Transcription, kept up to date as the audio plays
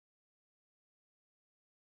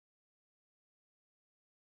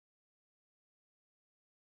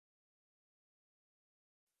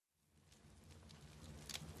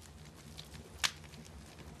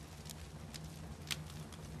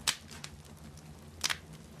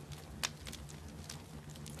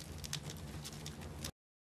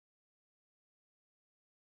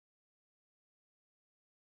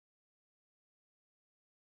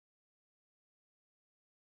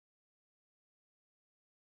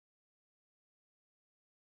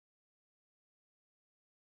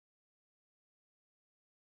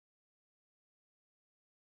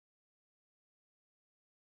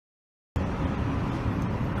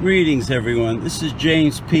Greetings everyone, this is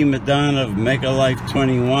James P. Madonna of Mega Life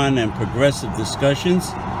 21 and Progressive Discussions.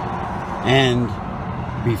 And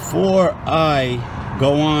before I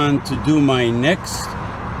go on to do my next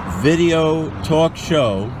video talk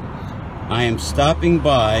show, I am stopping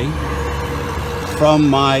by from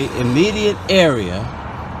my immediate area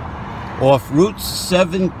off Route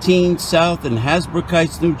 17 South in Hasbrook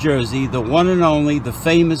Heights, New Jersey, the one and only, the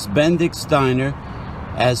famous Bendix Diner,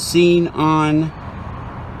 as seen on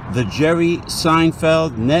the Jerry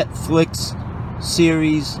Seinfeld Netflix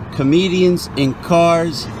series, Comedians in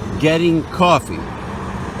Cars Getting Coffee.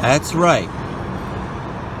 That's right.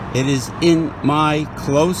 It is in my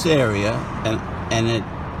close area, and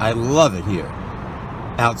I love it here.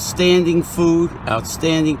 Outstanding food,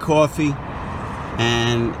 outstanding coffee,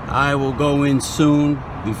 and I will go in soon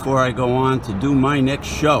before I go on to do my next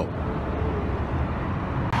show.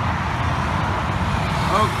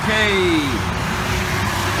 Okay.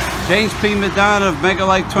 James P. Madonna of Mega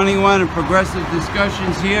Life 21 and Progressive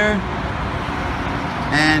Discussions here.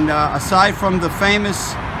 And aside from the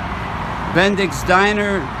famous Bendix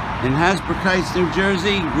Diner in Hasbrook Heights, New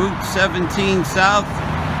Jersey, Route 17 South,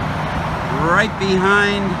 right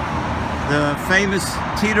behind the famous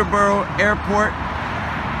Teterboro Airport,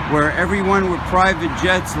 where everyone with private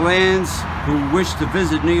jets lands who wish to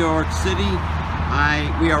visit New York City.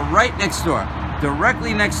 We are right next door.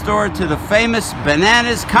 Directly next door to the famous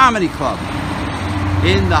Bananas Comedy Club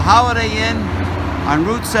in the Holiday Inn on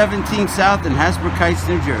Route 17 South in Hasbrook Heights,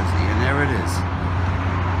 New Jersey. And there it is.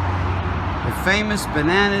 The famous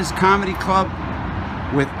Bananas Comedy Club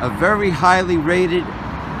with a very highly rated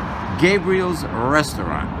Gabriel's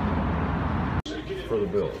Restaurant. For the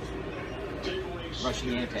Bills.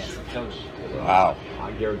 Rushing anti-pass. Wow.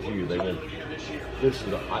 I guarantee you they won't. This is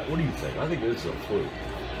what do you think? I think this is a fluke.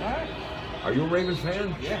 All right. Are you a Ravens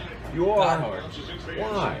fan? Yeah. You are? Why?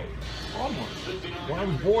 Why? Well, I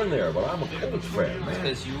was born there, but I'm a Colts fan, man.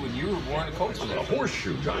 Because you were born a Colts fan. A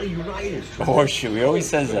horseshoe, Johnny Unitas. A horseshoe, he always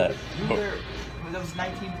says that. You were there. That was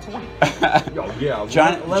 1920. Oh, yeah.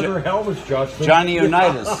 Leather helmets, Justin. Johnny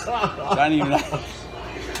Unitas. Johnny Unitas.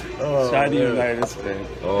 Oh, Johnny Unitas fan.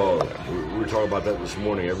 Oh, we were talking about that this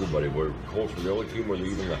morning, everybody. Where Colts were the only team where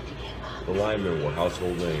even the linemen were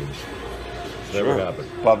household names. Never happened.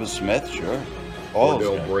 Bubba Smith, sure. All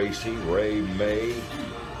Bill Bracey, Ray May,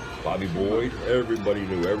 Bobby Boyd. Everybody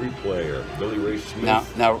knew every player. Billy Ray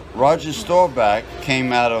Smith. Now Roger Staubach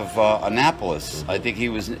came out of Annapolis. I think he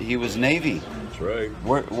was Navy. That's right.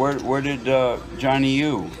 Where did Johnny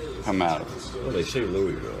U come out of? Well, they say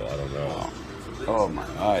Louisville. I don't know. Oh my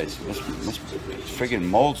eyes! Friggin'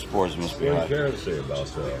 mold spores must be. What did Karen say about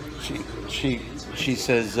that? She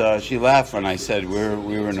says she laughed when I said we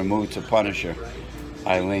were in a mood to punish her,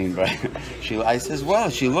 Eileen. But I says, well,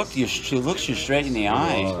 she looks you straight in the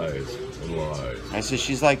eye. Lies. I said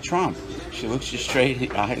she's like Trump. She looks you straight in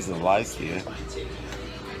the eyes and lies to you.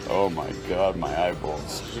 Oh my God, my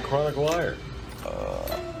eyeballs. She's a chronic liar.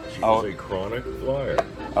 She was a chronic liar.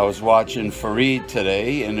 I was watching Fareed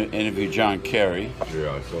today interview John Kerry.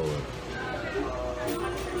 Yeah, I saw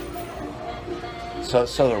that.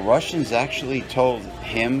 So the Russians actually told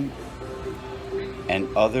him and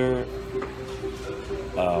other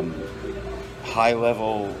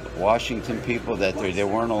high-level Washington people that they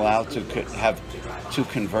weren't allowed to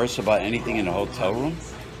converse about anything in the hotel room.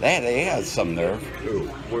 They had some nerve. Who?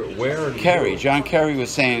 Where? Kerry. John Kerry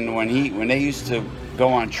was saying when they used to go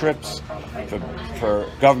on trips for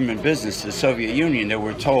government business to the Soviet Union, they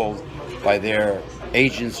were told by their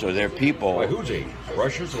agents or their people. By whose agents?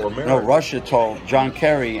 Russia's or American? No, Russia told John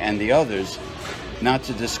Kerry and the others not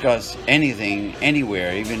to discuss anything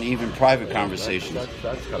anywhere, even private conversations.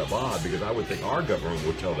 That's kind of odd, because I would think our government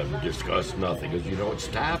would tell them to discuss nothing, because it's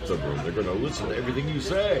half the room. They're going to listen to everything you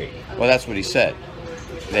say. Well, that's what he said.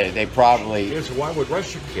 They probably. Yeah, so why would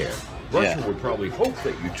Russia care? Russia would probably hope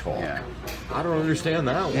that you talk. Yeah. I don't understand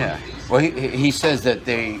that one. Yeah. Well, he says that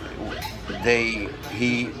he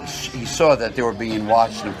saw that they were being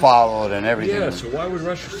watched and followed and everything. Yeah, so why would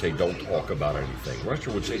Russia say don't talk about anything?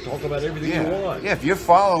 Russia would say talk about everything you want. Yeah, if you're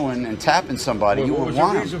following and tapping somebody, you would want him.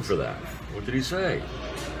 What was the reason for that? What did he say?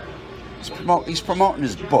 He's promoting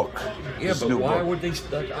his book. Yeah, but why would they?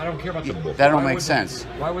 I don't care about the book. That don't make sense.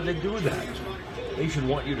 Why would they do that? They should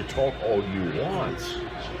want you to talk all you want.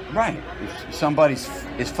 Right. If somebody's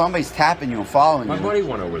tapping you and following you. My buddy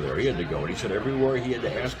went over there. He had to go, and he said everywhere he had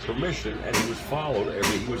to ask permission, and he was followed.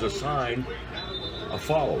 He was assigned a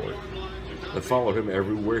follower that followed him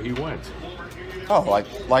everywhere he went. Oh,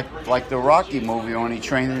 like the Rocky movie when he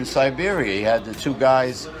trained in Siberia. He had the two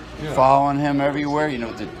guys following him everywhere. You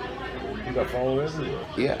know, He got followed everywhere.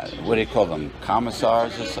 Yeah, what do you call them?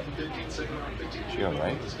 Commissars or something? She all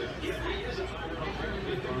right?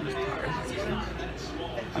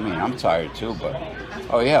 I mean, I'm tired too, but...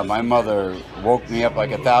 Oh yeah, my mother woke me up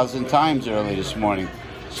like 1,000 times early this morning.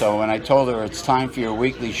 So when I told her it's time for your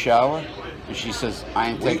weekly shower, and she says,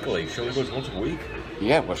 I ain't taking... Weekly? She only goes once a week?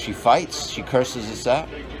 Yeah, well, she fights. She curses us out.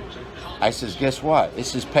 I says, guess what?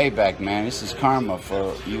 This is payback, man. This is karma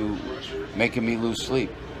for you making me lose sleep.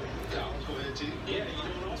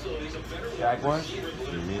 Jaguars?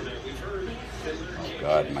 Oh,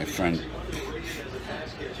 God, my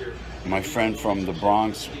friend from the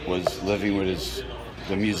Bronx was living with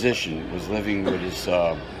the musician was living with his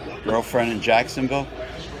girlfriend in Jacksonville.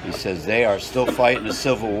 He says they are still fighting a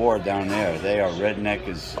civil war down there. They are redneck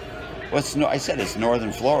as... I said it's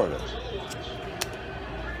northern Florida.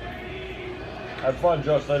 Have fun,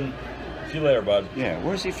 Justin. See you later, bud. Yeah,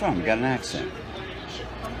 where's he from? He got an accent.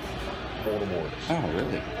 Baltimore. Oh,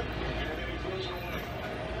 really?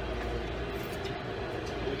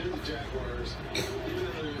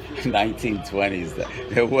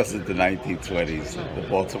 $1920s. It wasn't the 1920s. The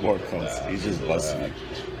Baltimore Colts. He's just busting it.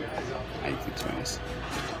 1920s.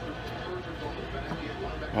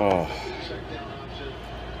 Oh.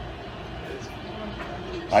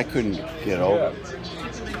 I couldn't get over.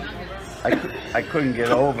 I couldn't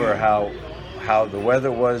get over how the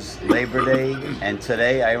weather was Labor Day, and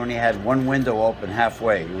today I only had one window open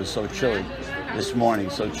halfway. It was so chilly this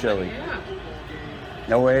morning, so chilly.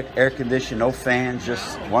 No air conditioning, no fans,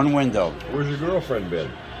 just one window. Where's your girlfriend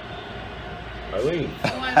been? Eileen.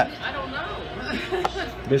 I don't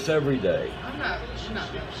know. Miss every day. I'm not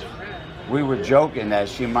We were joking that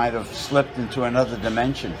she might have slipped into another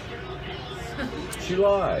dimension. She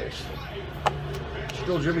lies. She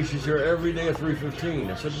told Jimmy she's here every day at 3:15.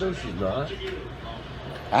 I said, no, she's not.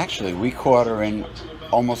 Actually, we caught her in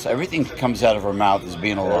almost everything that comes out of her mouth as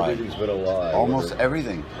being a lie. Everything's been a lie. Almost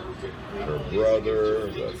everything. Her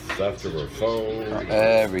brother, the theft of her phone,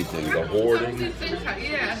 Everything. the hoarding.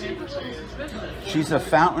 Yeah. She's a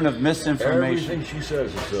fountain of misinformation. Everything she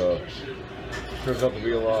says is, turns out to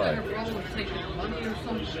be a lie.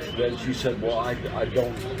 Then she said, well, I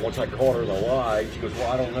don't, once I caught her in a lie, she goes,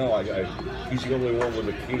 well, I don't know. He's the only one with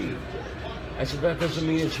a key. I said, that doesn't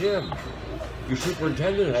mean it's him. Your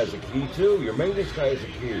superintendent has a key too. Your maintenance guy has a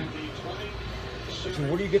key. I said,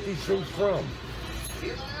 where do you get these things from?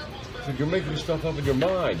 I said, you're making stuff up in your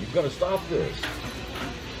mind. You've got to stop this.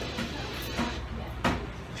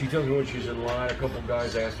 She tells me when she's in line, a couple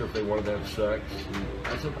guys asked her if they wanted to have sex.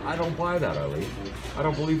 I said, I don't buy that, Eileen. I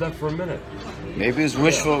don't believe that for a minute. Maybe it's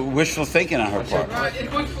wishful thinking on her part.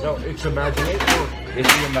 No, it's imagination.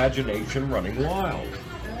 It's the imagination running wild.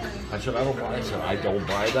 I said, I don't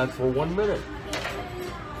buy that for 1 minute.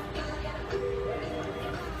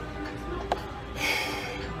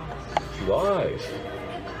 She lies.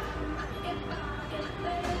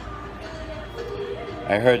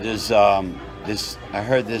 I heard there's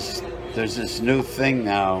this new thing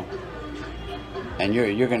now, and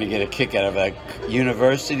you're going to get a kick out of it.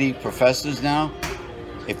 University professors now,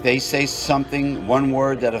 if they say something, one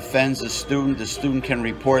word that offends the student can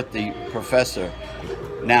report the professor.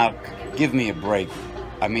 Now, give me a break.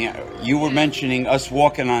 I mean, you were mentioning us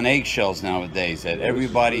walking on eggshells nowadays, that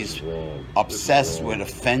everybody's obsessed with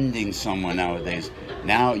offending someone nowadays.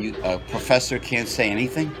 Now, a professor can't say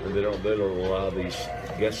anything? And they don't allow these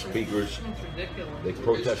guest speakers. They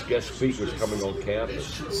protest guest speakers coming on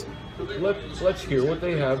campus. Let's hear what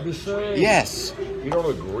they have to say. Yes. You don't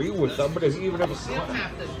agree with them, but even if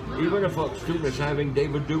a student is having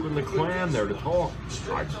David Duke and the Klan there to talk,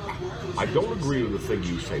 I don't agree with the thing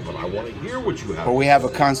you say, but I want to hear what you have. But we have a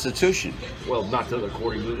constitution. Well, not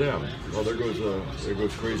according to them. Well, there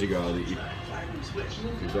goes crazy guy.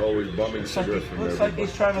 He's always bumming cigarettes from everybody. Looks like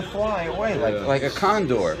he's trying to fly away, like a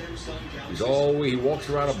condor. He walks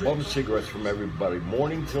around and bums cigarettes from everybody,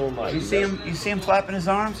 morning till night. You see him flapping his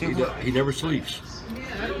arms? He never sleeps.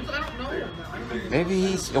 I don't know. Maybe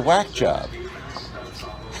he's a whack job.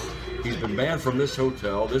 He's been banned from this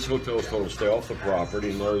hotel. This hotel's told him to stay off the property,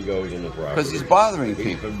 and there he goes in the property. Because he's bothering He's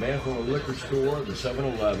people. been banned from a liquor store, the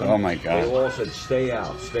 7-Eleven. Oh my God. They all said, stay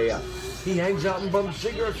out, stay out. He hangs out and bums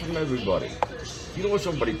cigarettes from everybody. You know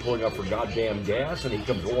somebody pulling up for goddamn gas, and he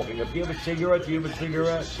comes walking up, do you have a cigarette? Do you have a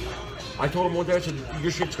cigarette? I told him one day, I said,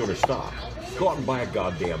 your shit's going to stop. Go out and buy a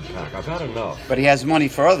goddamn pack. I've had enough. But he has money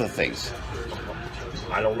for other things.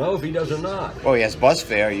 I don't know if he does or not. Oh, he has bus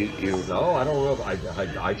fare. No, I don't know.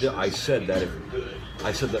 I said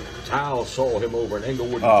that Tal saw him over in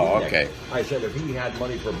Englewood. Oh, okay. I said if he had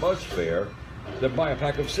money for bus fare, then buy a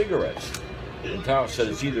pack of cigarettes. And Tao said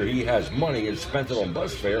it's either he has money and spent it on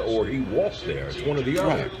bus fare, or he walked there. It's one or the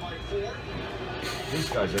other. Right. These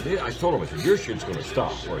guys, I told him, I said, your shit's going to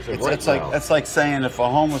stop. Or I said, It's like saying if a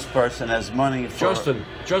homeless person has money for...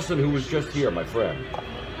 Justin, who was just here, my friend,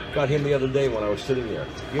 got him the other day when I was sitting there.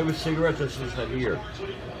 You have a cigarette? I said, here.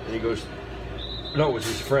 And he goes, no, it was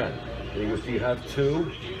his friend. And he goes, do you have two?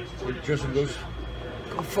 And Justin goes,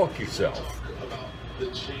 go fuck yourself.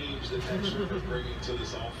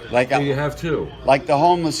 Like Do you have two? Like the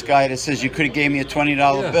homeless guy that says you could have gave me a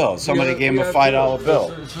 $20 bill. Somebody gave him a $5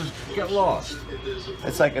 bill. Get lost.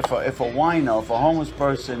 It's like if a wino, if a homeless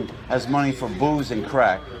person has money for booze and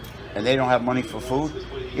crack, and they don't have money for food,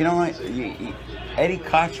 you know what? Eddie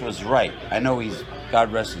Koch was right. I know he's,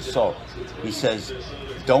 God rest his soul. He says,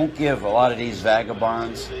 don't give a lot of these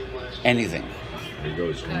vagabonds anything. He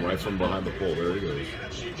goes right from behind the pole. There he goes.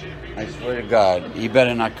 I swear to God, he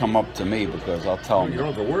better not come up to me because I'll tell him. You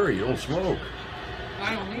don't have to worry. You don't smoke.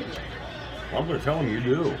 I don't either. I'm going to tell him you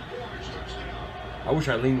do. I wish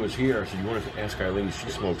Eileen was here. I said, you want to ask Eileen? She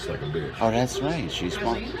smokes like a bitch. Oh, that's right. She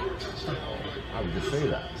smokes. Eileen? I would just say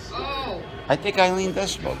that. Oh. I think Eileen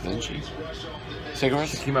does smoke, doesn't she? She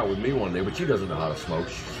Cigarettes? came out with me one day, but she doesn't know how to smoke.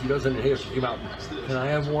 She doesn't inhale. She came out, can I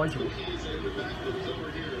have one? I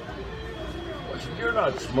said, you're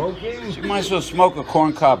not smoking. You might as well smoke a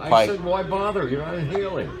corncob I pipe. said, why bother? You're not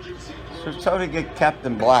inhaling. So tell her to get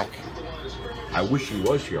Captain Black. I wish he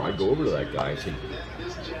was here. I'd go over to that guy and say,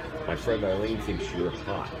 my friend Eileen thinks you're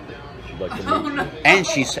hot. She'd like to meet you. And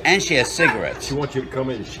she has cigarettes. She wants you to come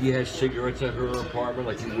in. She has cigarettes at her apartment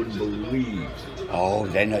like you wouldn't believe. Oh,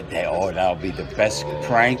 that'll be the best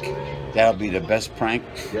prank. That'll be the best prank.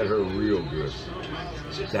 Get her real good.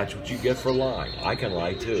 That's what you get for lying. I can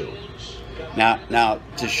lie too. Now,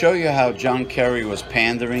 to show you how John Kerry was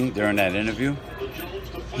pandering during that interview,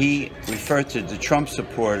 he referred to the Trump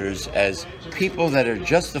supporters as people that are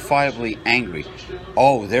justifiably angry.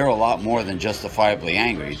 Oh, they're a lot more than justifiably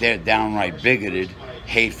angry. They're downright bigoted,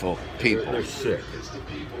 hateful people. They're sick.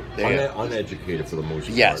 They're Uneducated for the most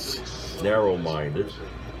part. Yes. Narrow-minded,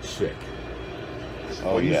 sick.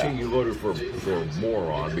 Oh, You yeah. say you voted for a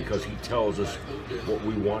moron because he tells us what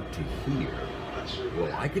we want to hear.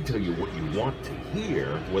 Well, I can tell you what you want to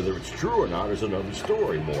hear. Whether it's true or not is another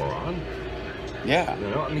story, moron. Yeah. You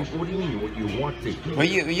know, I mean, what do you mean what you want to hear? Well,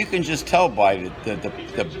 you can just tell by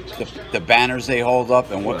the banners they hold up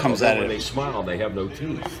and what comes out of when they it. smile, they have no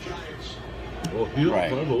teeth. Well, here's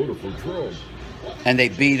Right. my vote for Trump. And they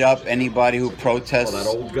beat up anybody who Oh, protests. that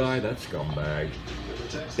old guy, that scumbag.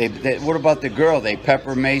 What about the girl? They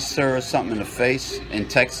pepper maced her or something in the face in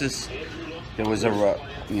Texas. There was a,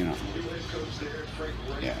 yeah.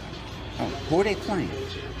 Oh, who are they playing?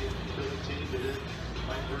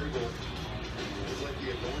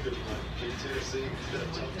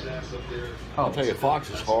 I'll tell you, Fox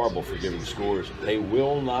is horrible for giving scores. They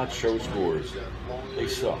will not show scores. They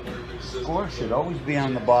suck. Score should always be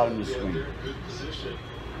on the bottom of the screen.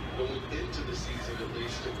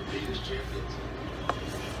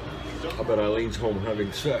 I bet Eileen's home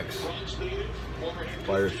having sex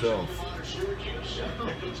by herself.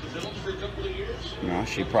 No,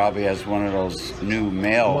 she probably has one of those new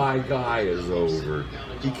male. My guy is over.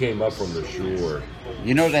 He came up from the shore.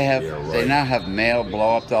 You know they have. Yeah, right. They now have male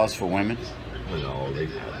blow-up dolls for women. No, they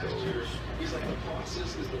had those.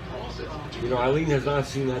 You know, Eileen has not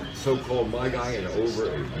seen that so-called My Guy in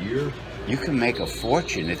over a year. You can make a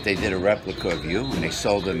fortune if they did a replica of you and they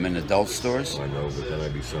sold them in adult stores. I know, but then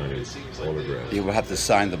I'd be signing autographs. You will have to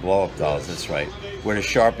sign the blow-up dolls. That's right, with a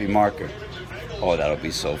Sharpie marker. Oh, that'll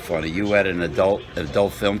be so funny. You at an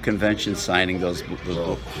adult film convention signing those.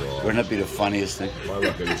 God. Wouldn't that be the funniest thing? My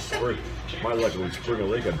luck in spring. My luck in spring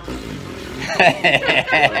Lincoln.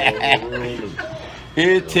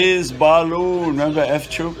 It is balloon. Remember F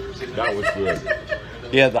Troop? That was good.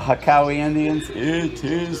 Yeah, the Hakawi Indians. It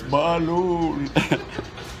is balloon.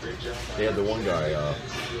 They had the one guy,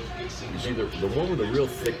 he's either the one with the real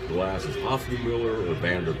thick glasses, Hoffman Miller or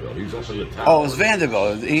Vanderbilt. He was up in the tower. Oh, it was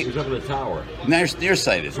Vanderbilt. He was up in the tower.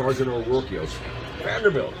 Nearsighted. Sergeant O'Rourke yells,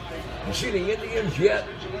 Vanderbilt, you see the Indians yet?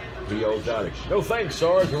 He yells out, no thanks,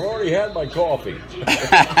 Sarge, I've already had my coffee.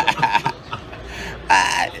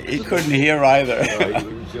 He couldn't hear either. He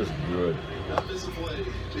was just good.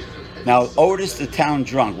 Now, Otis the Town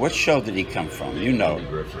Drunk, what show did he come from? You know. Andy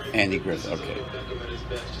Griffith. Andy Griffith, okay.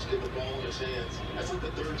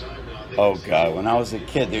 Oh, God, when I was a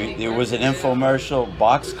kid, there was an infomercial,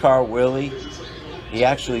 Boxcar Willie. He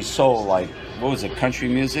actually sold, like, what was it, country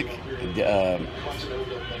music?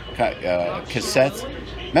 Cassettes.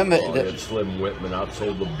 Remember? They had Slim Whitman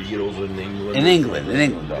outsold the Beatles in England. In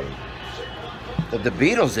England. But the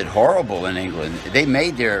Beatles did horrible in England. They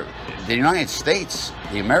made the United States,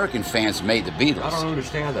 the American fans made the Beatles. I don't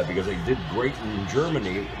understand that because they did great in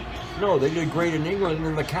Germany. No, they did great in England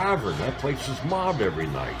in the Cavern. That place is mobbed every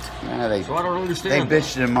night. Yeah, so I don't understand. They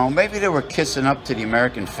bitched and moaned. Maybe they were kissing up to the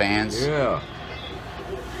American fans. Yeah.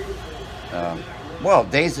 Well,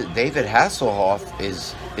 David Hasselhoff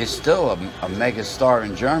is still a mega star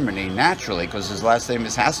in Germany naturally because his last name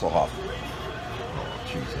is Hasselhoff. Oh,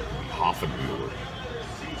 jeez, that could be Hoffenmuller.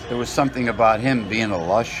 There was something about him being a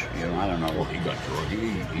lush. You know, I don't know. Well, he got drunk. He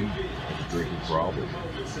had a drinking problem.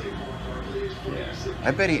 Yeah.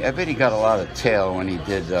 I bet he got a lot of tail when he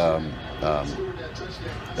did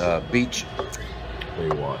Beach.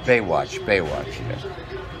 Baywatch.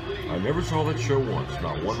 Yeah. I never saw that show once.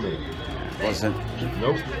 Not one minute. Wasn't?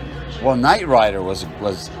 Nope. Well, Knight Rider was.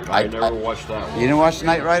 I never watched that one. You didn't watch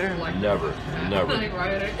Knight Rider? Never.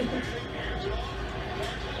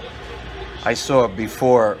 I saw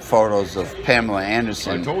before photos of Pamela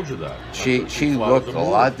Anderson. I told you that. She looked a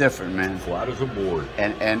lot different, man. Flat as a board.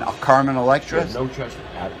 And Carmen Electra. No chest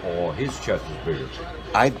at all. His chest is bigger.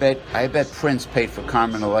 I bet Prince paid for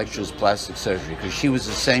Carmen Electra's plastic surgery because she was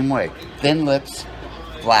the same way. Thin lips,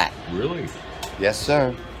 flat. Really? Yes,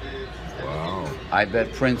 sir. Wow. I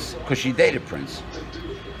bet Prince, because she dated Prince.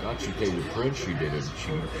 Not she dated Prince. She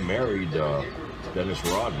married Dennis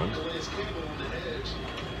Rodman.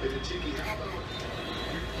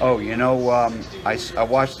 Oh, you know, I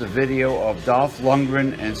watched the video of Dolph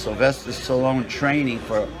Lundgren and Sylvester Stallone training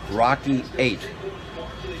for Rocky 8.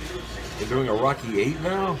 They're doing a Rocky 8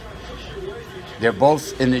 now? They're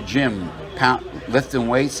both in the gym, lifting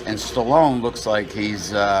weights, and Stallone looks like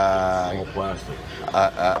he's all plastic.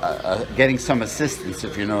 Getting some assistance,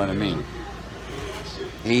 if you know what I mean.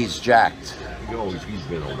 He's jacked. He's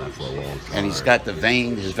been on that for a long time. And he's got the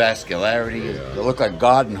vein, his vascularity. Yeah. They look like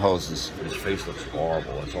garden hoses. His face looks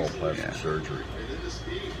horrible. It's all plastic surgery.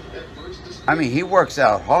 I mean, he works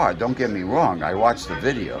out hard. Don't get me wrong. I watched the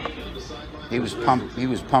video. He was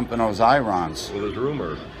pumping those irons. Well, there's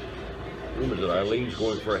rumor that Eileen's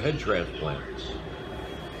going for a head transplant.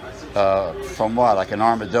 From what? Like an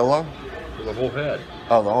armadillo? For the whole head.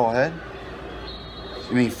 Oh, the whole head?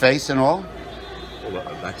 You mean face and all? Well,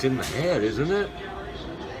 that's in the head, isn't it?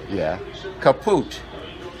 Yeah. Caput.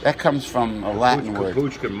 That comes from a Latin word.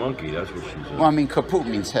 Capuchin monkey, that's what she said. Well, I mean, caput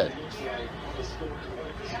means head.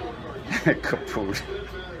 Caput.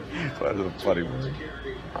 What a funny word.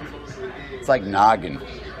 It's like noggin.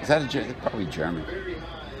 Is that probably German.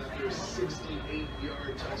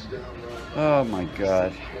 Oh, my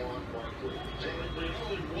God.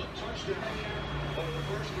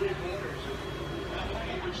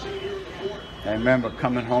 I remember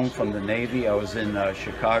coming home from the Navy. I was in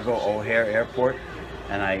Chicago O'Hare Airport,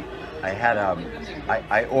 and I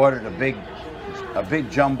ordered a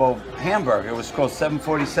big jumbo hamburger. It was called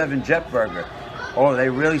 747 Jet Burger. Oh, they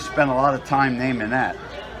really spent a lot of time naming that.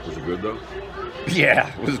 Was it good though? Yeah,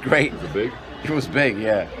 it was great. Was it big? It was big,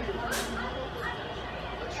 yeah.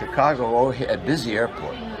 Chicago O'Hare, a busy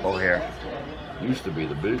airport. O'Hare used to be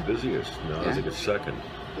the busiest. Now I think it's second.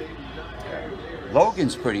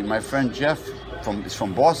 Logan's pretty. My friend Jeff is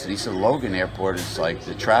from Boston. He said Logan Airport is like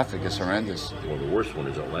the traffic is horrendous. Well, the worst one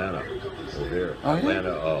is Atlanta. O'Hare. Oh, yeah? Atlanta,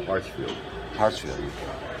 Hartsfield. Hartsfield.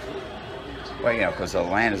 Well, yeah, because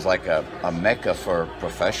Atlanta is like a mecca for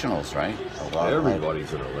professionals, right?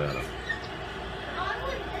 Everybody's in Atlanta.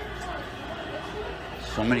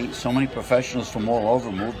 So many professionals from all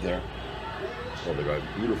over moved there. Well, they got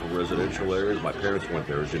beautiful residential areas. My parents went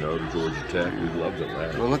there, as you know, to Georgia Tech. We loved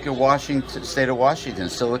Atlanta. Well, look at Washington, state of Washington,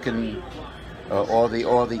 Silicon, all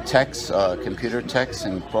the techs, computer techs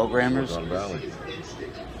and programmers. Silicon Valley.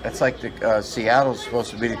 That's like the Seattle's supposed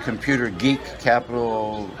to be the computer geek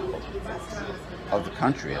capital of the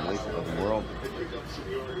country, at least of the world.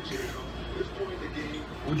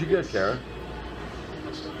 What'd you get, Karen?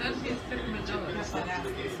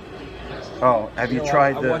 Oh, have you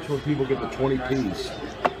tried I watch when people get the 20 piece.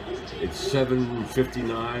 It's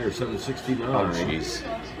 $7.59 or $7.69. Oh, jeez.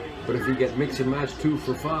 But if you get mix and match 2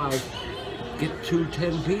 for $5, get 2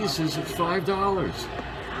 10 pieces. It's $5.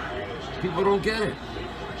 People don't get it.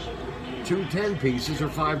 2 10 pieces are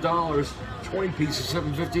 $5. 20 pieces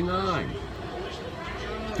 $7.59.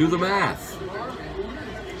 Do the math.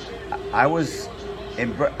 I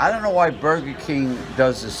don't know why Burger King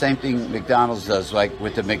does the same thing McDonald's does, like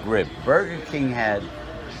with the McRib. Burger King had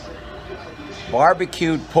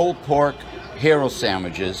barbecued pulled pork hero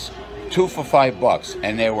sandwiches, 2 for $5,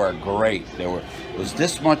 and they were great. There was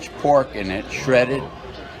this much pork in it, shredded.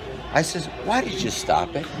 I says, why did you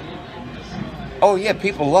stop it? Oh yeah,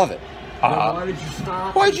 people love it. Why did you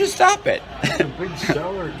stop? Why'd you stop it? It's a big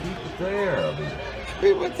seller. Keep it there. I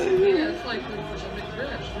mean, What the- Yeah, it's like the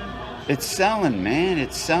McRib. It's selling, man.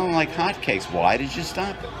 It's selling like hotcakes. Why did you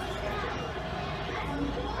stop it?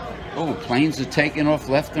 Oh, planes are taking off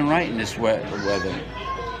left and right in this weather.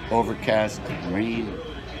 Overcast, rain.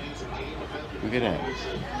 Look at that.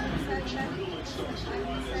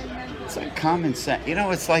 It's like common sense. You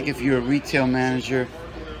know, it's like if you're a retail manager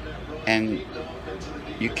and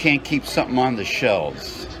you can't keep something on the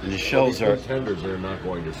shelves. And the shelves are... These tenders are not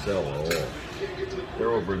going to sell at all.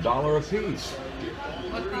 They're over $1 a piece.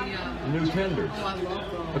 What the, New tenders. oh, I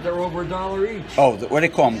love those. But they're over $1 each. Oh, what do they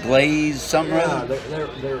call them? Glazed something or Yeah, other?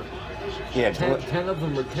 they're Yeah, 10 of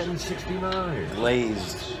them are $10.69.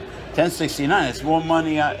 glazed. $10.69. It's more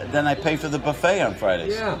money than I pay for the buffet on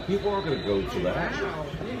Fridays. Yeah, people aren't going to go to that.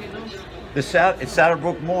 It's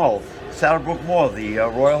Saddlebrook Mall. Saddlebrook Mall, the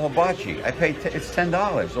Royal Hibachi. I pay it's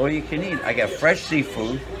 $10. All you can eat. I got fresh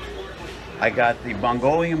seafood. I got the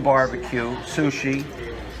Mongolian barbecue, sushi,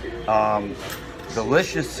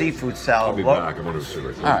 delicious seafood salad. I'll be back. I'm going to see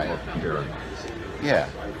it. All right. Yeah.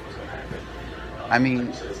 I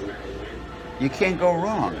mean, you can't go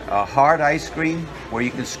wrong. A hard ice cream where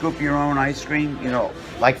you can scoop your own ice cream, you know,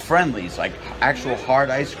 like Friendly's, like actual hard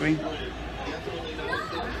ice cream.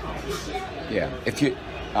 Yeah. If you,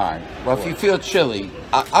 all right. Well, if you feel chilly,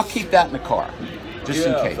 I'll keep that in the car, just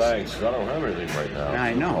in case. Thanks. I don't have anything right now.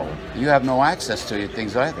 I know. You have no access to your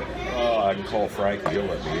things either. I can call Frank. He'll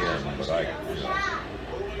let me in, but I.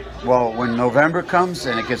 Well, when November comes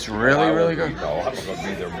and it gets really, really good. No, I'm not going to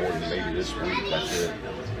be there more than maybe this week. That's it.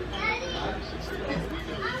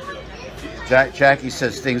 Jackie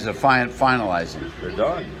says things are finalizing. They're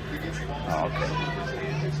done. Oh, okay.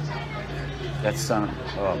 That's son of...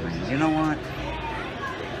 Oh, man. You know what?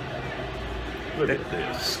 Look at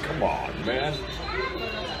this. Come on, man.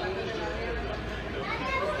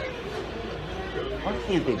 Why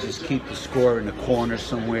can't they just keep the score in the corner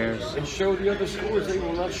somewhere? And show the other scores. They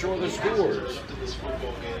will not show the scores.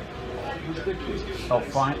 Ridiculous. Oh,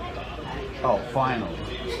 fine. Oh, final.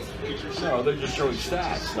 No, they're just showing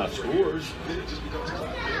stats, not scores.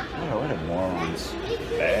 What a morons.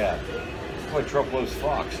 Bad. Like Trumplo's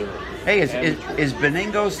Fox. Hey, is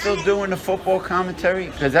Beningo still doing the football commentary?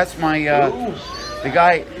 Because that's my the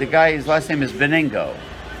guy. His last name is Beningo.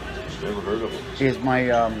 Never heard of him. He's my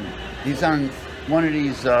he's on one of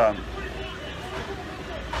these. Never.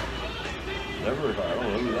 I don't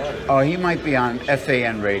know who that is. Oh, he might be on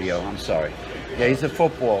FAN radio. I'm sorry. Yeah, he's a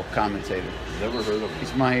football commentator. Never heard of him.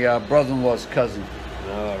 He's my brother-in-law's cousin.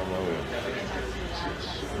 No, I don't know him.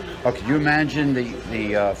 Oh, could you imagine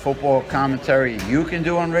the football commentary you can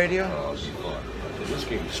do on radio? Oh, it'd be fun. This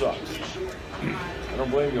game sucks. I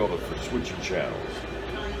don't blame you all for switching channels.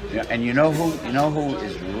 Yeah, and you know who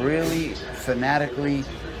is really fanatically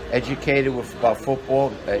educated about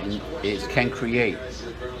football is Ken Create.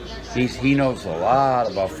 He knows a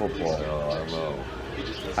lot about football. Oh, I don't know.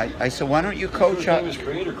 I said, why don't you coach? His name is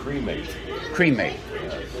Create or Cremate? Cremate.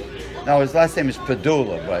 No, his last name is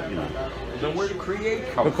Padula, but you know. Then where did Create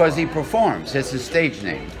come from? Because he performs. It's his stage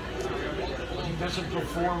name. He doesn't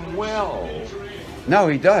perform well. No,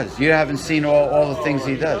 he does. You haven't seen all the things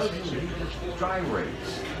he does. He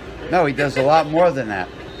gyrates. No, he does a lot more than that.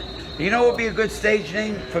 You know what would be a good stage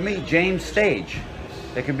name for me? James Stage.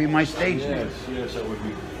 That could be my stage name. Yes, that would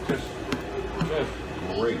be just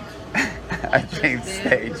great. James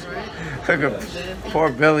Stage. Look at poor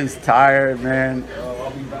Billy's tired, man. I'll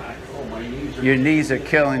be back. Oh, my knees are... Your knees are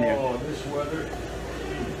killing you. Oh, this weather.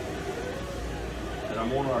 And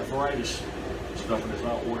I'm on arthritis stuff and it's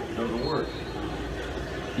not working. It doesn't work.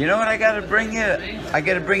 You know what I gotta bring you? I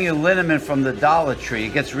gotta bring you liniment from the Dollar Tree.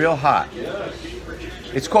 It gets real hot. Yes.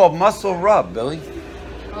 It's called Muscle Rub, Billy.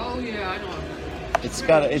 Oh yeah, I know. It's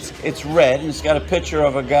red and it's got a picture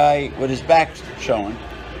of a guy with his back showing.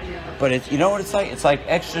 But you know what it's like? It's like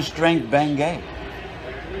extra strength Bengay.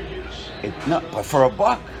 But for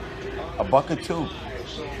 $1 or two.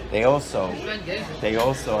 They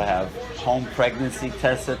also have home pregnancy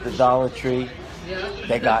tests at the Dollar Tree. Yeah.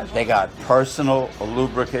 They got personal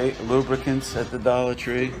lubricants at the Dollar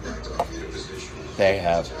Tree. They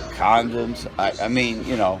have condoms. I mean,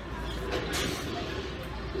 you know.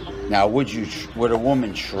 Now, would a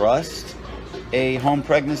woman trust a home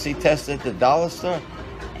pregnancy test at the dollar store?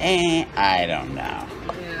 I don't know.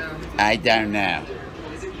 Yeah. I don't know.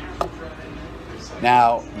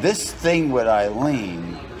 Now, this thing with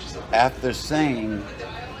Eileen, after saying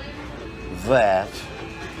that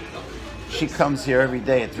she comes here every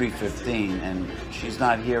day at 3:15 and she's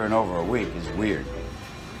not here in over a week is weird.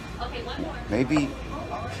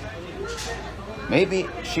 Maybe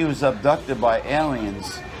she was abducted by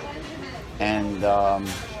aliens and, oh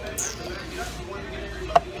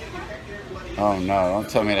no, don't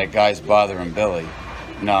tell me that guy's bothering Billy.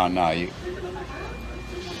 No, you...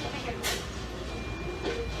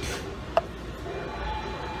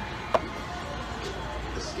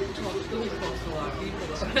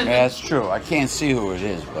 Yeah, that's true. I can't see who it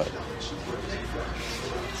is, but...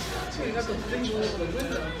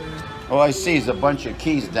 All I see is a bunch of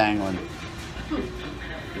keys dangling.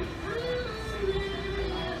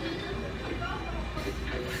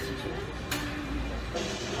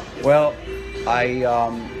 Well,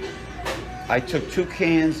 I took 2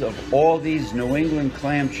 cans of all these New England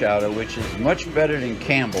clam chowder, which is much better than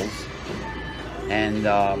Campbell's, and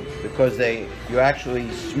because you actually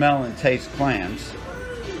smell and taste clams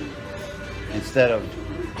instead of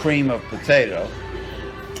cream of potato,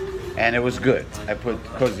 and it was good.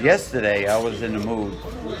 Because yesterday I was in the mood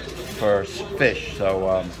for fish,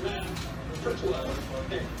 so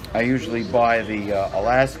I usually buy the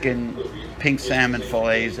Alaskan pink salmon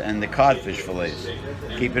fillets and the codfish fillets.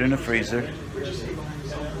 Keep it in the freezer.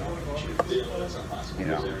 You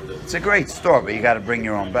know, it's a great store, but you got to bring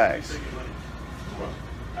your own bags.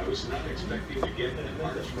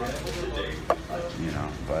 You know,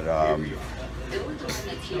 but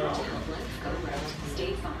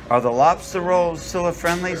are the lobster rolls still at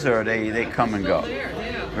Friendly's, or they come and go?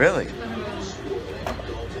 Really?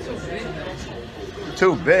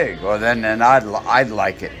 Too big? Well, then I'd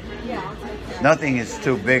like it. Nothing is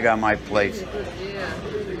too big on my plate.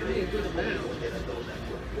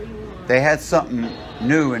 They had something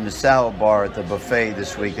new in the salad bar at the buffet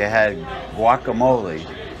this week. They had guacamole,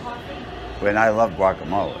 and I love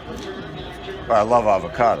guacamole. But I love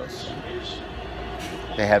avocados.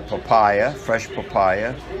 They had papaya, fresh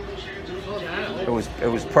papaya. It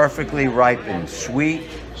was perfectly ripened, sweet.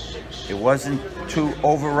 It wasn't too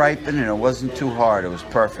over-ripened, and it wasn't too hard. It was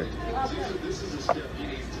perfect.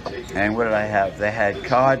 And what did I have? They had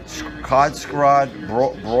cod scrod,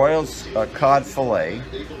 broiled cod fillet.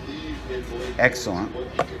 Excellent.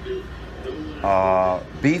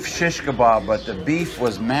 Beef shish kebab, but the beef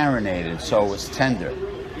was marinated, so it was tender.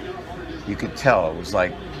 You could tell. It was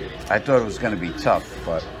like, I thought it was going to be tough,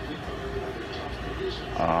 but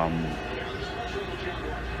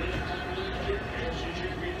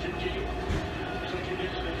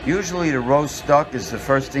usually the roast duck is the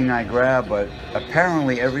first thing I grab, but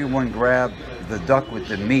apparently everyone grabbed the duck with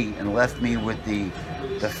the meat and left me with the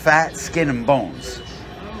fat, skin, and bones.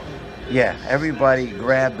 Yeah, everybody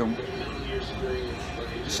grabbed them.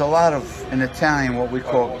 It's a lot of, in Italian, what we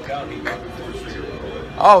call...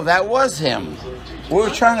 Oh, that was him. We were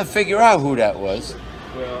trying to figure out who that was.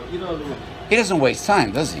 Well, you know... He doesn't waste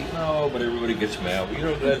time, does he? No, but everybody gets mad. You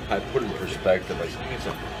know, that I put in perspective. I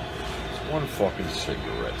said, it's one fucking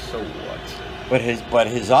cigarette, so what? But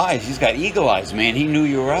his eyes, he's got eagle eyes, man. He knew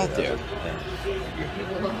you were out there.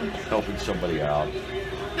 Helping somebody out.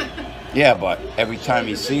 Yeah, but every time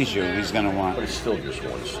he sees you, he's going to want... But it's still just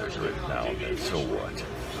one cigarette now and then, so what?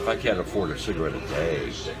 If I can't afford a cigarette a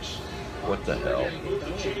day, what the hell?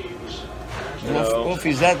 Well, if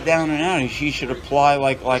he's that down and out, he should apply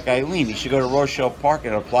like Eileen. He should go to Rochelle Park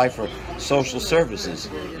and apply for social services.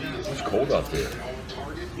 It's cold out there.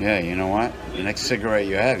 Yeah, you know what? The next cigarette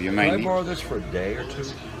you have, you might need... Can I borrow this for a day or two?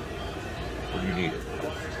 Or do you need it?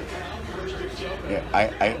 Yeah,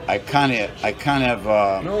 I kind of.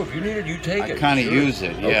 No, if you need it, you take it. I kind of sure. use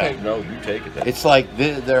it. Yeah. Okay, no, you take it then. It's like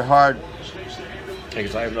they're hard.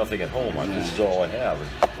 Because I have nothing at home. This is all I have. And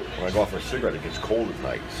when I go out for a cigarette, it gets cold at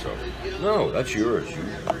night. So, no, that's yours.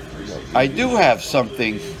 I do have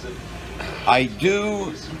something. I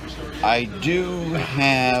do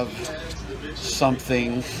have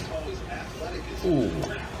something. Ooh.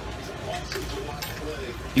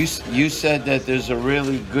 You said that there's a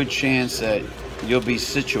really good chance that you'll be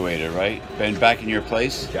situated, right? And back in your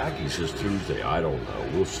place? Jackie says Tuesday. I don't know.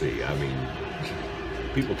 We'll see. I mean,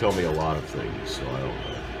 people tell me a lot of things, so I don't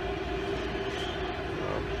know.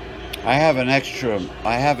 I have an extra.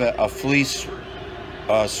 I have a fleece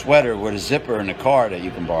sweater with a zipper in the car that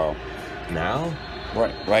you can borrow. Now?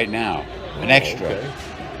 Right now. An extra. Okay.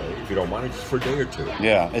 If you don't mind, it's for a day or two.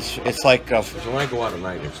 Yeah, it's like... So when I go out at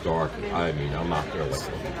night and it's dark, I mean, I'm not there like...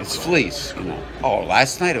 It's fleece, you know. Oh,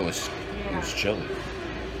 last night it was chilly.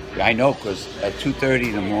 I know, because at 2:30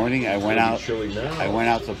 in the morning, I went out... Chilly now. I went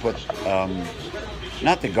out to put...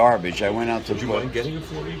 not the garbage, I went out to Would you mind getting it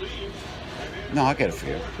for me? No, I'll get it for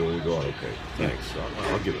you. So we go out, okay. Thanks.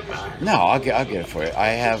 I'll give it back. No, I'll get it for you. I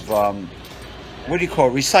have... what do you call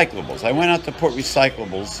it? Recyclables. I went out to put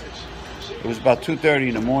recyclables. It was about 2:30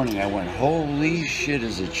 in the morning. I went, holy shit,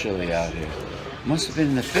 is it chilly out here. Must have been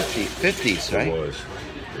in the 50s, right? It was.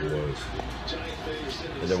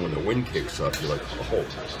 And then when the wind kicks up, you're like, oh,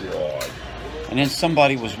 God. And then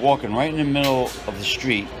somebody was walking right in the middle of the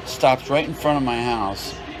street, stops right in front of my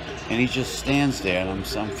house, and he just stands there. And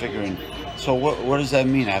I'm figuring, so what does that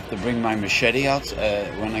mean? I have to bring my machete out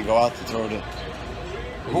when I go out to throw the...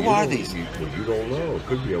 Who are these? You don't know. It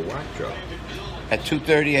could be a whack job. At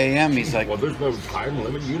 2:30 a.m., he's like... Well, there's no time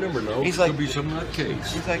limit. You never know. He's It like... could be some nutcase.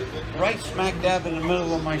 He's like right smack dab in the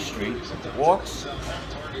middle of my street. Walks.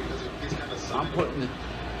 I'm putting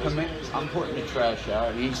the trash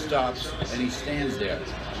out. He stops and he stands there.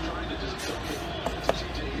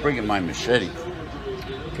 Bringing my machete.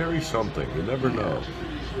 Carry something. You never know.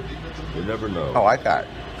 You never know. Oh,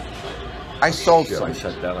 I sold Shit, I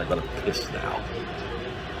some. sat down. I got to piss now.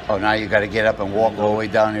 Oh, now you got to get up and walk all the way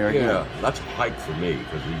down there again. Yeah, that's a hike for me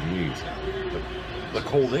because these knees. But the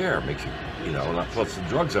cold air makes you know, and plus the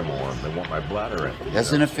drugs I'm on, they want my bladder empty.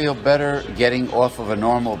 Doesn't it feel better getting off of a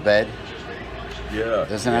normal bed? Yeah.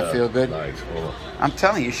 Doesn't that feel good? Nice. Well, I'm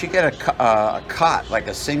telling you, you should get a cot, like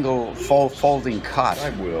a single folding cot. I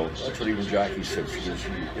will. That's what even Jackie said. She goes,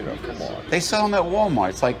 you know, come on. They sell them at Walmart.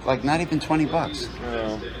 It's like not even $20.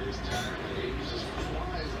 Well,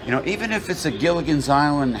 You know, even if it's a Gilligan's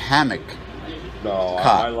Island hammock. no,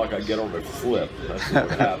 Cot. I like I get on the flip. That's what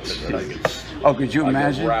happens. And I get, Oh, could you I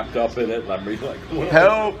imagine? get wrapped up in it, and I'm like, what?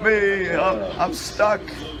 Help me! I'm stuck.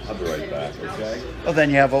 I'll be right back. Okay. Well, then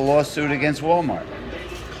you have a lawsuit against Walmart.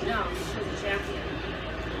 No,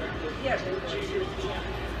 yeah.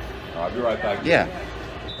 I'll be right back. Yeah.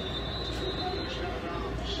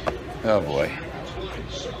 Oh boy.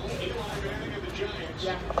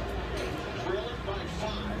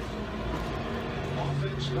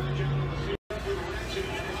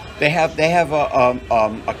 They have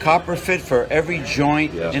a copper fit for every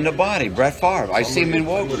joint in the body. Brett Favre. I see him in I'm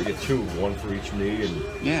Walgreens. going to get two, one for each knee, and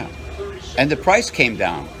Yeah, and the price came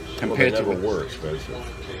down well, they compared never to were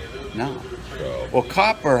expensive. no. So Well,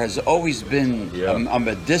 copper has always been a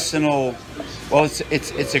medicinal. Well,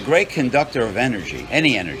 it's a great conductor of energy,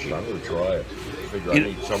 any energy. I'm going to try it. I figure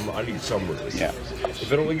I need some relief. Yeah.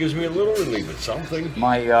 If it only gives me a little relief, it's something.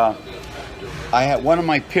 I have one of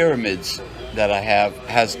my pyramids that I have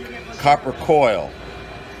has copper coil,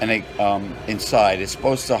 and inside it's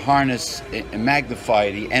supposed to harness and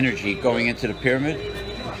magnify the energy going into the pyramid.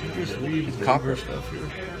 You just leave the Copper. stuff here.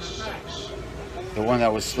 The one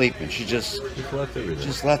that was sleeping, she just Left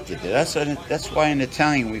everything. left it there. That's why in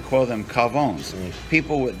Italian we call them cavones,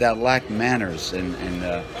 people that lack manners and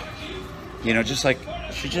you know, just like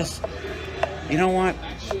she just. You know what?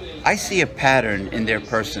 I see a pattern in their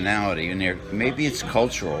personality, in their maybe it's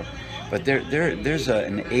cultural, but there's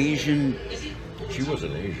an Asian. She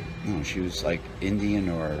wasn't Asian. No, she was like Indian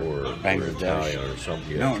or Bangladesh. Italian or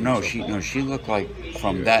something. Yeah, She looked like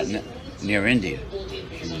from that near India.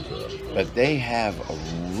 She was, But they have a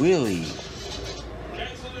really.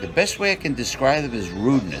 The best way I can describe them is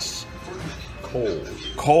rudeness, cold.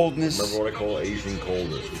 coldness. Remember what I call Asian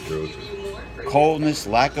coldness with Joseph? Coldness,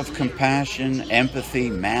 lack of compassion, empathy,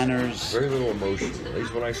 manners. Very little emotion. At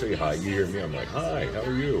least when I say hi, you hear me, I'm like, hi, how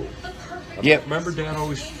are you? Yeah. Remember Dad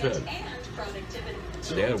always said,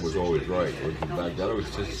 Dad was always right. Looking back, Dad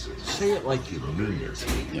always just say it like you mean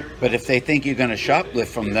it. But if they think you're going to shoplift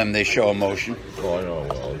from them, they show emotion. Oh, I know.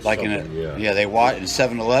 Well, it's Like they watch in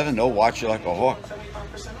 7-Eleven, they'll watch you like a hawk.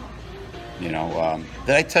 You know,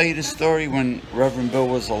 did I tell you the story when Reverend Bill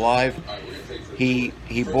was alive? He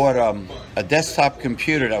bought a desktop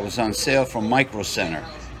computer that was on sale from Micro Center,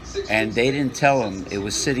 and they didn't tell him it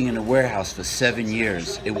was sitting in a warehouse for 7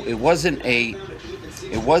 years. It wasn't a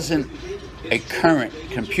current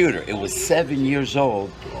computer. It was 7 years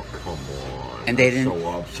old. Oh, come on. And they That's didn't. so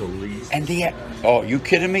obsolete. And oh, you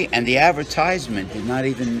kidding me? And the advertisement did not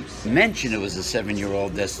even mention it was a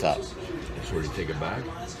 7-year-old desktop. So did you take it back?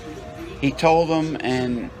 He told them,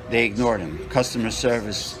 and they ignored him. Customer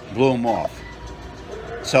service blew him off.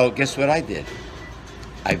 So guess what I did?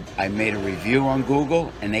 I made a review on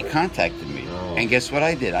Google, and they contacted me. Oh. And guess what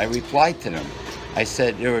I did? I replied to them. I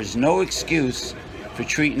said there is no excuse for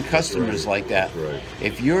treating customers like that. Right.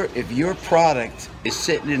 If your product is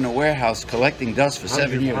sitting in a warehouse collecting dust for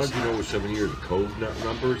 7 years. How did you know it was 7 years? A code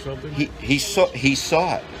number or something? He saw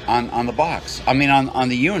it on the box. I mean on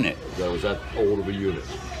the unit. That was that old of a unit.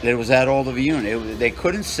 It was that old of a unit. They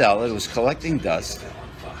couldn't sell it. It was collecting dust.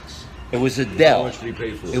 It was a Dell. How much did he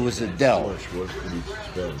pay for it? It was a How Dell. much? What did he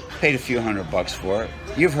spend? Paid a few $100 for it.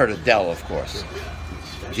 You've heard of Dell, of course.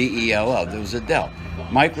 Dell. There was a Dell.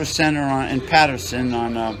 Micro Center in Patterson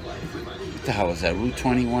on what the hell was that? Route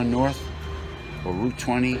 21 North or Route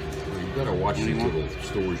 20? You gotta watch these little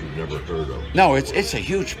stores you've never heard of. No, it's a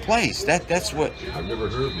huge place. That's what. I've never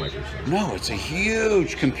heard of Microsoft. No, it's a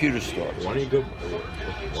huge computer store. Why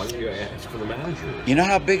don't you ask for the manager? You know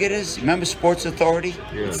how big it is? Remember Sports Authority?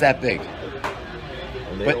 Yeah. It's that big.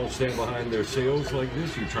 And they don't stand behind their sales like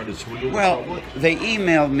this? You try to swindle the Well, public? they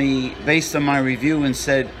emailed me based on my review and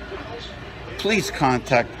said, please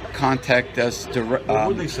contact us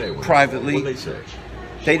What'd they say? privately. What'd they say?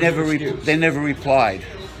 They What was never your excuse? they never replied.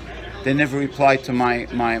 They never replied to my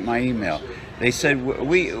email. They said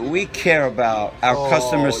we care about our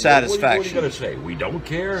customer satisfaction. What are you gonna say? We don't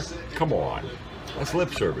care? Come on, that's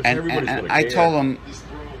lip service. And Everybody's gonna care. I told them,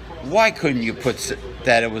 why couldn't you put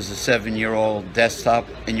that it was a 7-year-old desktop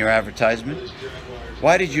in your advertisement?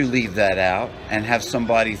 Why did you leave that out and have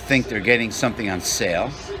somebody think they're getting something on sale?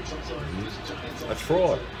 That's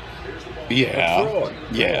fraud. Yeah. That's fraud.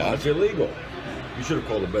 Yeah. That's illegal. You should have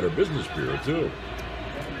called a Better Business Bureau too.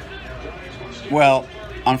 Well,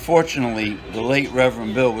 unfortunately, the late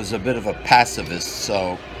Reverend Bill was a bit of a pacifist,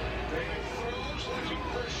 so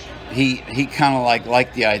he kind of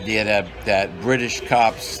liked the idea that British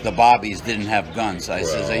cops, the bobbies, didn't have guns. I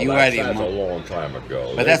says, "Are you out of your That's a mind?" long time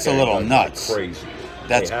ago. But that's a little came nuts. like Crazy.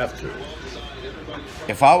 That's- They have to.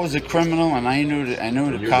 If I was a criminal and I knew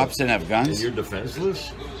the you're cops didn't have And guns, you're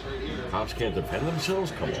defenseless. Cops can't defend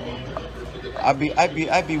themselves. Come on.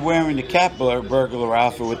 I'd be wearing the cat burglar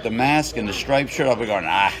outfit with the mask and the striped shirt. I'll be going,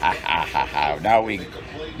 ah ha ha ha ha.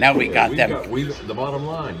 Now we got them. The bottom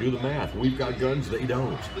line. Do the math. We've got guns. They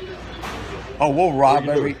don't. Oh, we'll rob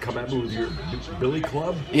every. Come at me with your billy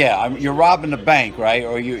club. Yeah, you're robbing the bank, right?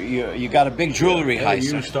 Or you got a big jewelry Hey,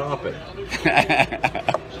 heist. you stop it.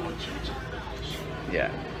 Yeah.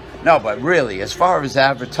 No, but really, as far as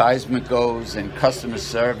advertisement goes and customer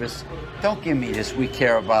service, don't give me this. We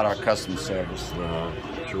care about our customer service.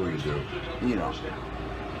 Sure you do. You know.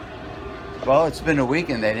 Well, it's been a week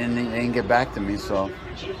and they didn't get back to me, so.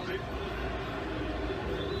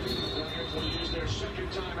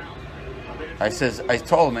 I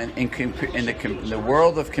told them in the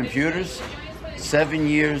world of computers, 7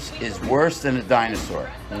 years is worse than a dinosaur.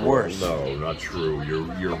 Worse. No, not true.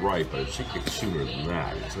 You're right, but it's sooner than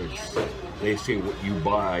that. They say what you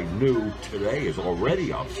buy new today is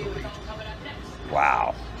already obsolete.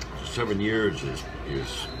 Wow. 7 years is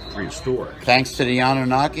prehistoric. Thanks to the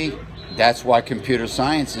Anunnaki, that's why computer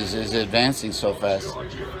science is advancing so fast.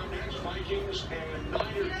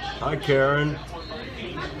 Hi, Karen.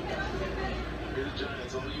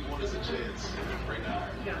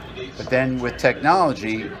 But then with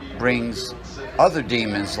technology brings other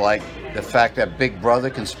demons like the fact that Big Brother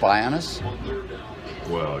can spy on us.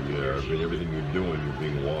 Well, yeah, I mean, everything you're doing, you're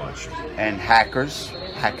being watched. And hackers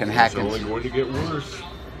can hack. It's only going to get worse.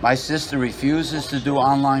 My sister refuses to do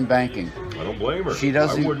online banking. I don't blame her. She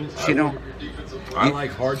doesn't. I wouldn't. She don't. I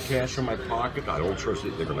like hard cash in my pocket. I don't trust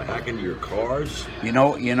that they're going to hack into your cars. You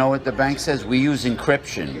know what the bank says? We use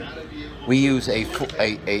encryption. We use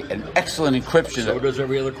an excellent encryption. So does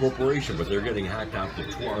every other corporation, but they're getting hacked out to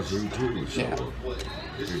Twazoo too. So Yeah.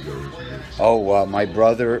 Here goes. Oh, my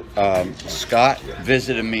brother Scott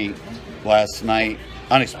visited me last night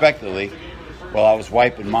unexpectedly while I was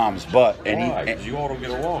wiping Mom's butt, and Why? Because you all don't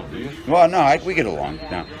get along, do you? Well, no, we get along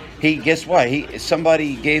now. Guess what?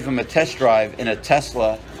 Somebody gave him a test drive in a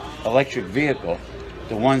Tesla electric vehicle,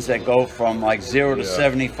 the ones that go from like 0 to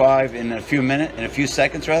 75 in a few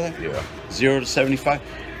seconds rather. Yeah. 0 to 75.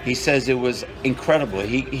 He says it was incredible.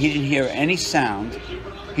 He didn't hear any sound.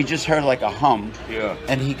 He just heard like a hum. Yeah.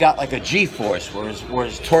 And he got like a G-force where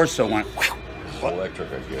his torso went. It's electric,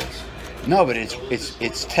 I guess. No, but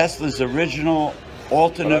it's Tesla's original But I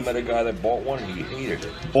alternate met a guy that bought one. He hated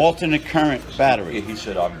it. alternate current battery. He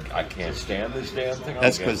said, I can't stand this damn thing.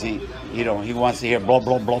 That's because he wants to hear blah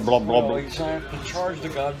blah blah blah blah Well, blah. he said, I have to charge the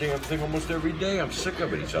goddamn thing almost every day. I'm sick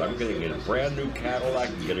of it. He said, I'm getting a brand new Cadillac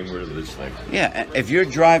and getting rid of this thing. Yeah, if you're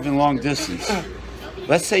driving long distance,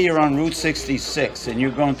 let's say you're on Route 66 and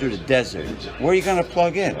you're going through the desert, where are you going to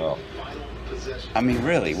plug in? Well, I mean,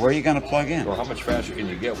 really, where are you going to plug in? well, how much faster can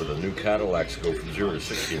you get with a new Cadillac to go from 0 to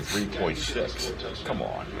 60 in 3.6? Come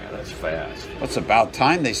on, man, that's fast. It's about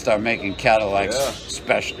time they start making Cadillacs Yeah.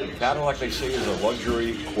 special. Cadillac, they say, is a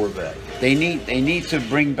luxury Corvette. They need to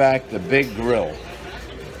bring back the big grill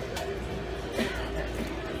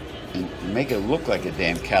and make it look like a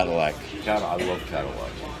damn Cadillac. God, I love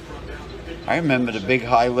Cadillac. I remember the big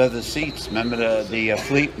high leather seats. Remember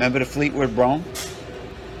the Fleetwood Brougham?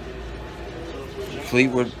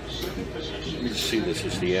 Fleetwood. Let me see, this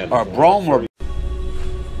is the end. Or Brougham were.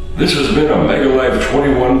 This has been a Mega Life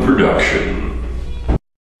 21 production.